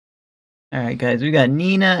Alright, guys, we got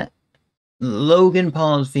Logan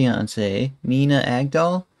Paul's fiance, Nina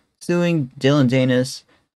Agdal, suing Dilon Danis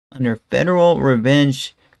under federal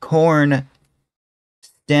revenge corn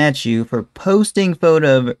statute for posting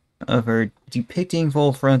photo of her depicting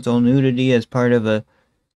full frontal nudity as part of a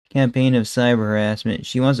campaign of cyber harassment.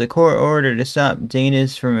 She wants a court order to stop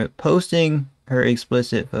Danis from posting her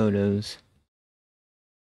explicit photos.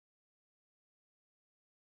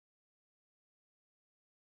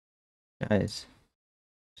 Guys,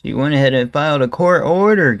 she went ahead and filed a court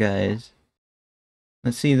order, guys.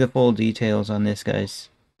 Let's see the full details on this guy's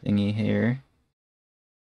thingy here.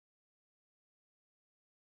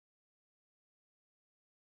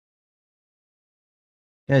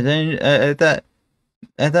 Guys,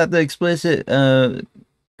 I thought the explicit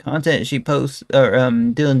content she posts or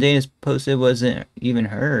Dylan Danis posted wasn't even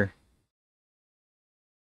her.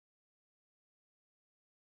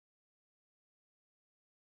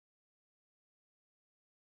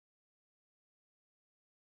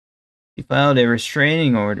 She filed a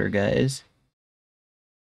restraining order, guys.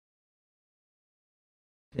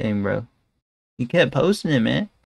 Dang, bro. He kept posting it, man.